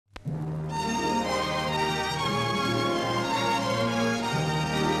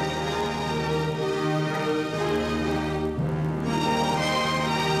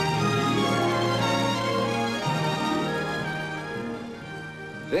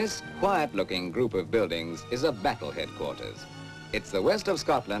This quiet-looking group of buildings is a battle headquarters. It's the West of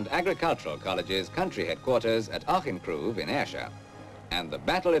Scotland Agricultural College's country headquarters at Auchincruve in Ayrshire. And the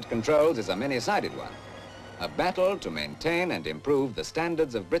battle it controls is a many-sided one. A battle to maintain and improve the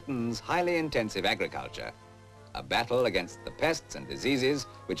standards of Britain's highly intensive agriculture. A battle against the pests and diseases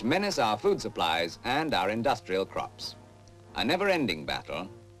which menace our food supplies and our industrial crops. A never-ending battle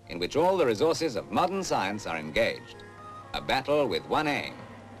in which all the resources of modern science are engaged. A battle with one aim,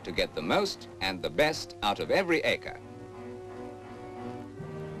 to get the most and the best out of every acre.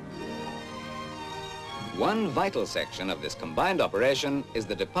 One vital section of this combined operation is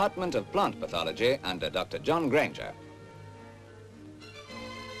the Department of Plant Pathology under Dr. John Granger.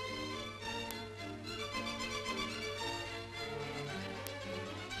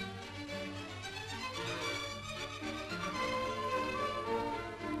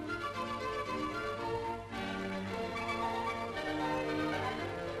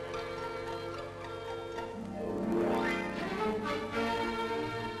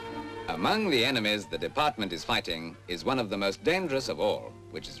 Among the enemies the department is fighting is one of the most dangerous of all,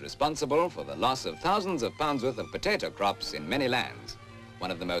 which is responsible for the loss of thousands of pounds worth of potato crops in many lands.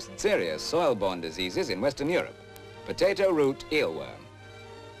 One of the most serious soil-borne diseases in Western Europe, potato root eelworm.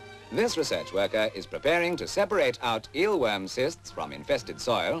 This research worker is preparing to separate out eelworm cysts from infested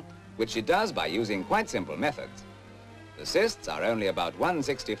soil, which she does by using quite simple methods. The cysts are only about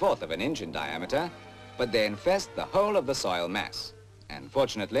 1/64th of an inch in diameter, but they infest the whole of the soil mass. And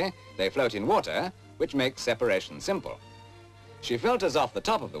fortunately, they float in water, which makes separation simple. She filters off the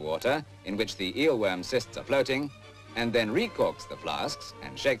top of the water in which the eelworm cysts are floating, and then recorks the flasks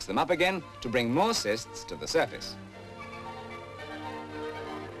and shakes them up again to bring more cysts to the surface.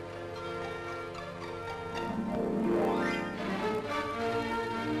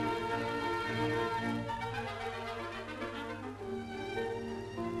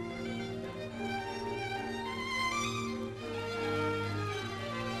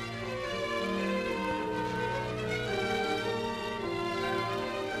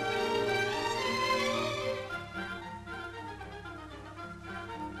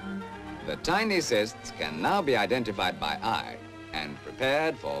 The tiny cysts can now be identified by eye and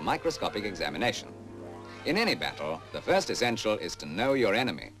prepared for microscopic examination. In any battle, the first essential is to know your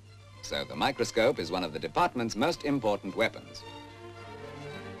enemy. So the microscope is one of the department's most important weapons.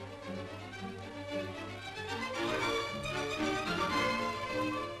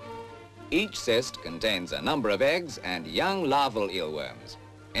 Each cyst contains a number of eggs and young larval eelworms,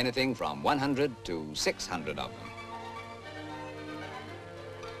 anything from 100 to 600 of them.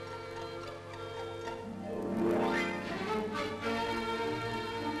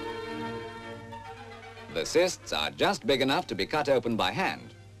 The cysts are just big enough to be cut open by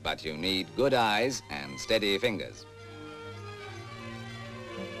hand, but you need good eyes and steady fingers.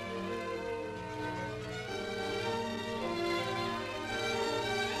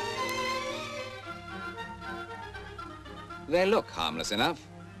 They look harmless enough,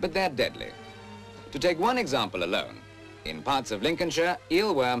 but they're deadly. To take one example alone, in parts of Lincolnshire,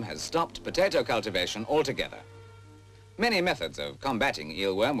 eelworm has stopped potato cultivation altogether. Many methods of combating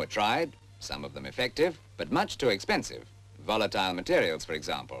eelworm were tried, some of them effective, but much too expensive. Volatile materials, for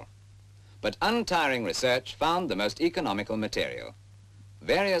example. But untiring research found the most economical material.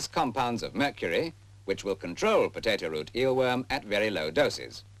 Various compounds of mercury, which will control potato root eelworm at very low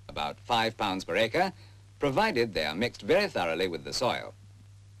doses, about 5 pounds per acre, provided they are mixed very thoroughly with the soil.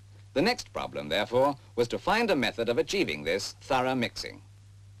 The next problem, therefore, was to find a method of achieving this thorough mixing.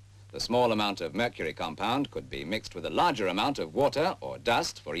 The small amount of mercury compound could be mixed with a larger amount of water or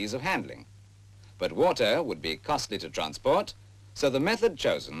dust for ease of handling. But water would be costly to transport, so the method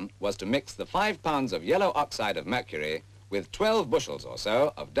chosen was to mix the 5 pounds of yellow oxide of mercury with 12 bushels or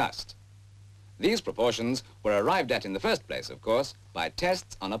so of dust. These proportions were arrived at in the first place, of course, by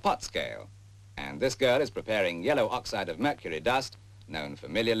tests on a pot scale. And this girl is preparing yellow oxide of mercury dust, known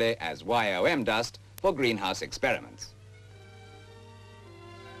familiarly as YOM dust, for greenhouse experiments.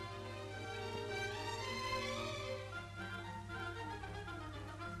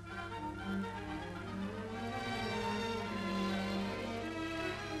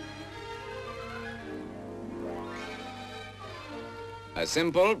 A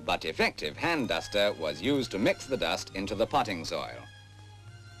simple but effective hand duster was used to mix the dust into the potting soil.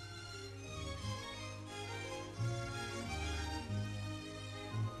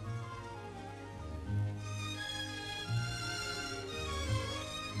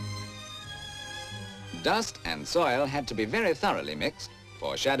 Dust and soil had to be very thoroughly mixed,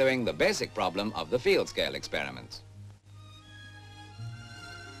 foreshadowing the basic problem of the field scale experiments.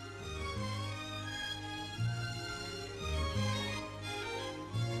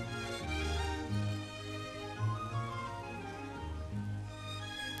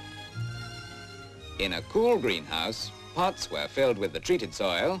 In a cool greenhouse, pots were filled with the treated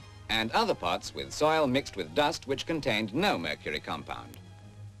soil and other pots with soil mixed with dust which contained no mercury compound.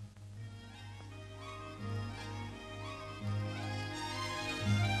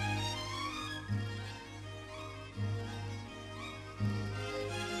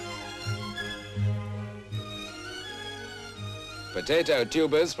 Potato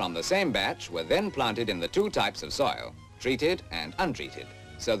tubers from the same batch were then planted in the two types of soil, treated and untreated,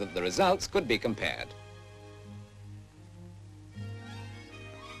 so that the results could be compared.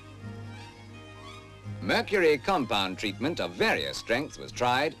 Mercury compound treatment of various strengths was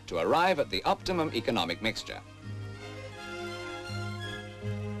tried to arrive at the optimum economic mixture.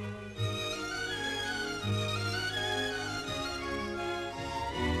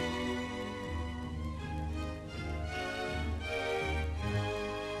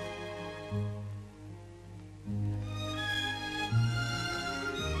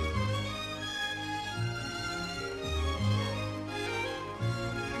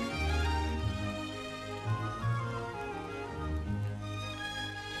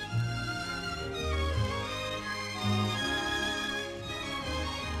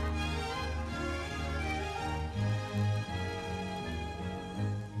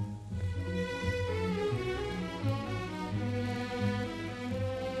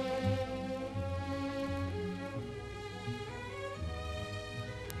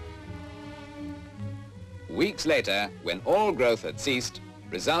 Weeks later, when all growth had ceased,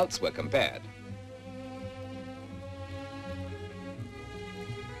 results were compared.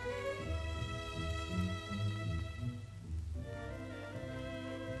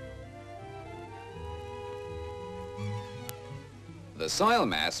 The soil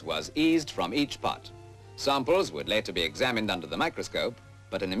mass was eased from each pot. Samples would later be examined under the microscope,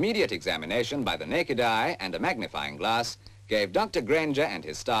 but an immediate examination by the naked eye and a magnifying glass gave Dr. Granger and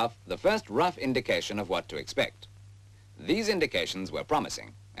his staff the first rough indication of what to expect. These indications were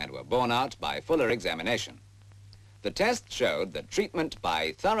promising and were borne out by fuller examination. The test showed that treatment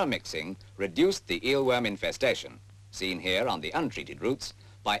by thorough mixing reduced the eelworm infestation, seen here on the untreated roots,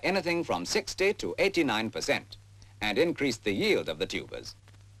 by anything from 60 to 89%, and increased the yield of the tubers.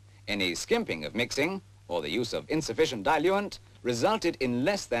 Any skimping of mixing or the use of insufficient diluent resulted in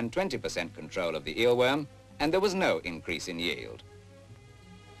less than 20% control of the eelworm, and there was no increase in yield.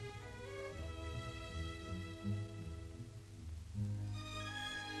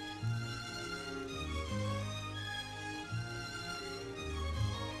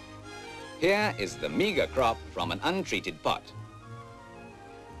 Here is the meager crop from an untreated pot.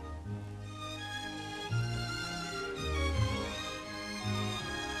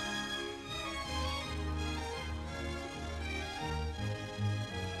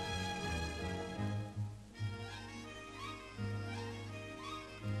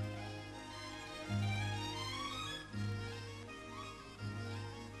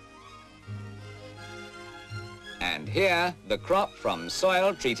 And here, the crop from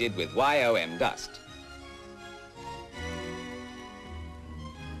soil treated with YOM dust.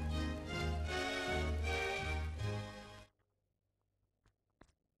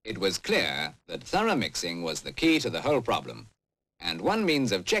 It was clear that thorough mixing was the key to the whole problem, and one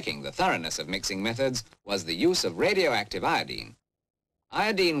means of checking the thoroughness of mixing methods was the use of radioactive iodine.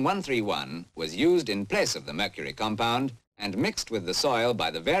 Iodine 131 was used in place of the mercury compound and mixed with the soil by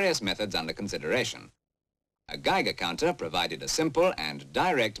the various methods under consideration. A Geiger counter provided a simple and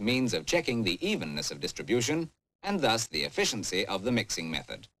direct means of checking the evenness of distribution and thus the efficiency of the mixing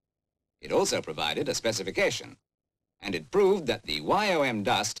method. It also provided a specification, and it proved that the YOM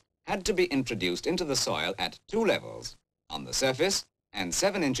dust had to be introduced into the soil at 2 levels, on the surface and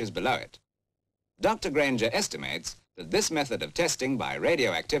 7 inches below it. Dr. Granger estimates that this method of testing by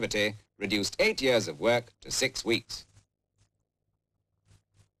radioactivity reduced 8 years of work to 6 weeks.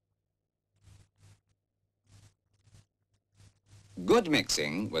 Good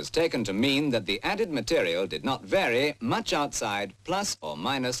mixing was taken to mean that the added material did not vary much outside plus or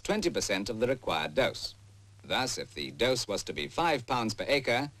minus 20% of the required dose. Thus, if the dose was to be 5 pounds per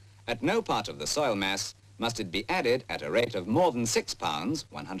acre, at no part of the soil mass must it be added at a rate of more than 6 pounds,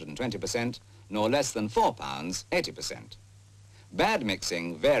 120%, nor less than 4 pounds, 80%. Bad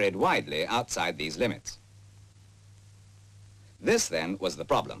mixing varied widely outside these limits. This, then, was the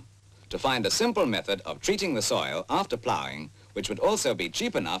problem: to find a simple method of treating the soil after ploughing which would also be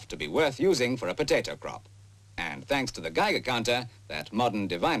cheap enough to be worth using for a potato crop. And thanks to the Geiger counter, that modern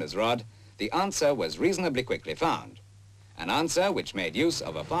diviner's rod, the answer was reasonably quickly found. An answer which made use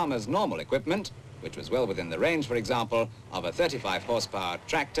of a farmer's normal equipment, which was well within the range, for example, of a 35 horsepower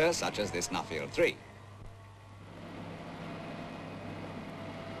tractor such as this Nuffield 3.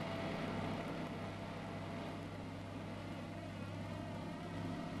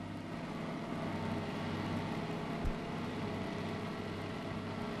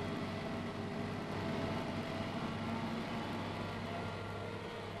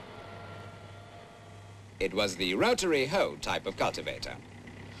 It was the rotary hoe type of cultivator.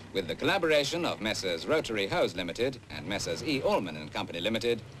 With the collaboration of Messrs. Rotary Hose Limited and Messrs. Eelworm and Company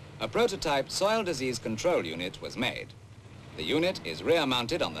Limited, a prototype soil disease control unit was made. The unit is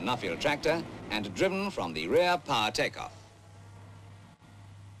rear-mounted on the Nuffield tractor and driven from the rear power takeoff.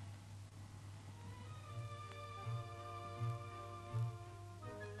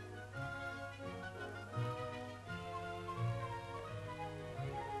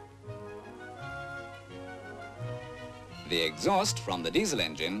 The exhaust from the diesel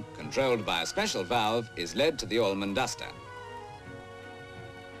engine, controlled by a special valve, is led to the Eelworm duster.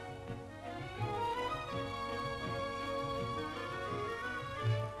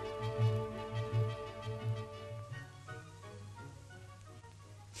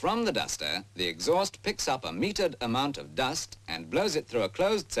 From the duster, the exhaust picks up a metered amount of dust and blows it through a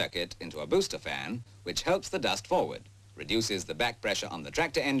closed circuit into a booster fan, which helps the dust forward, reduces the back pressure on the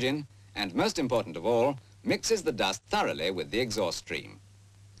tractor engine, and most important of all, mixes the dust thoroughly with the exhaust stream.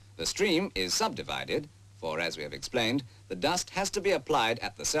 The stream is subdivided, for as we have explained, the dust has to be applied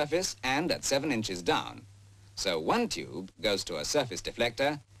at the surface and at 7 inches down. So one tube goes to a surface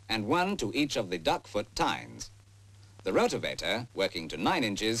deflector and one to each of the duckfoot tines. The rotavator, working to 9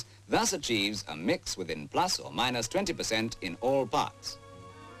 inches, thus achieves a mix within plus or minus 20% in all parts.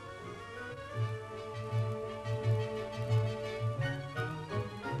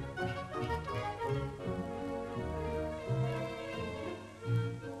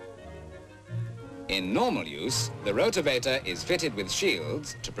 In normal use, the rotavator is fitted with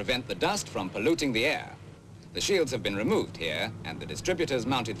shields to prevent the dust from polluting the air. The shields have been removed here and the distributors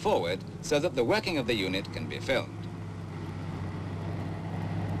mounted forward so that the working of the unit can be filmed.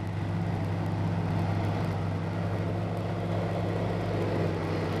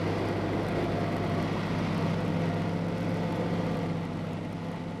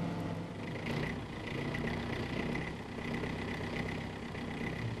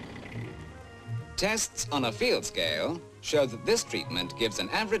 Tests on a field scale show that this treatment gives an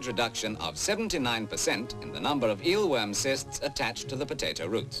average reduction of 79% in the number of eelworm cysts attached to the potato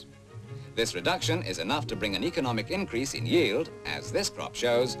roots. This reduction is enough to bring an economic increase in yield, as this crop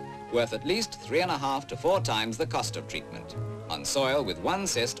shows, worth at least 3.5 to 4 times the cost of treatment, on soil with 1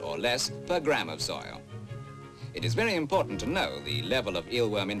 cyst or less per gram of soil. It is very important to know the level of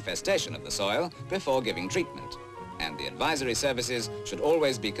eelworm infestation of the soil before giving treatment, and the advisory services should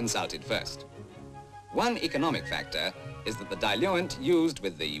always be consulted first. One economic factor is that the diluent used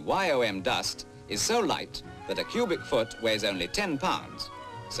with the YOM dust is so light that a cubic foot weighs only 10 pounds.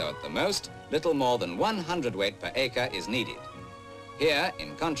 So at the most, little more than 1 hundredweight per acre is needed. Here,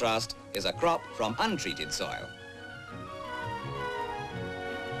 in contrast, is a crop from untreated soil.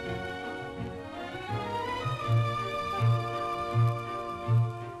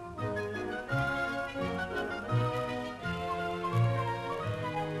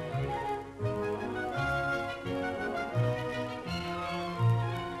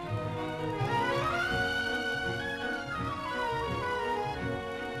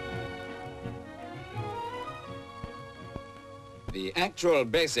 The actual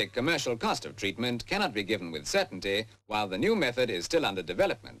basic commercial cost of treatment cannot be given with certainty while the new method is still under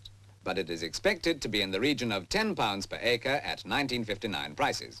development, but it is expected to be in the region of £10 per acre at 1959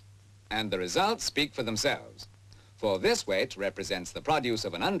 prices. And the results speak for themselves. For this weight represents the produce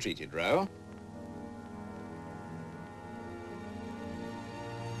of an untreated row,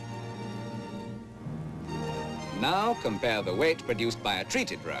 now compare the weight produced by a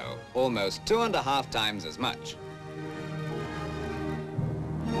treated row, almost 2.5 times as much.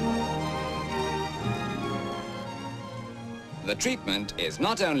 The treatment is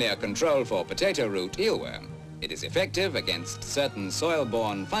not only a control for potato root eelworm, it is effective against certain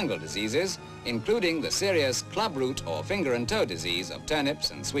soil-borne fungal diseases, including the serious clubroot or finger and toe disease of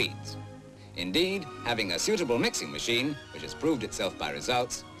turnips and Swedes. Indeed, having a suitable mixing machine, which has proved itself by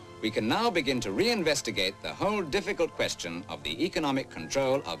results, we can now begin to reinvestigate the whole difficult question of the economic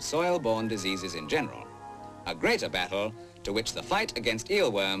control of soil-borne diseases in general, a greater battle to which the fight against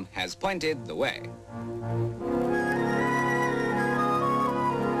eelworm has pointed the way.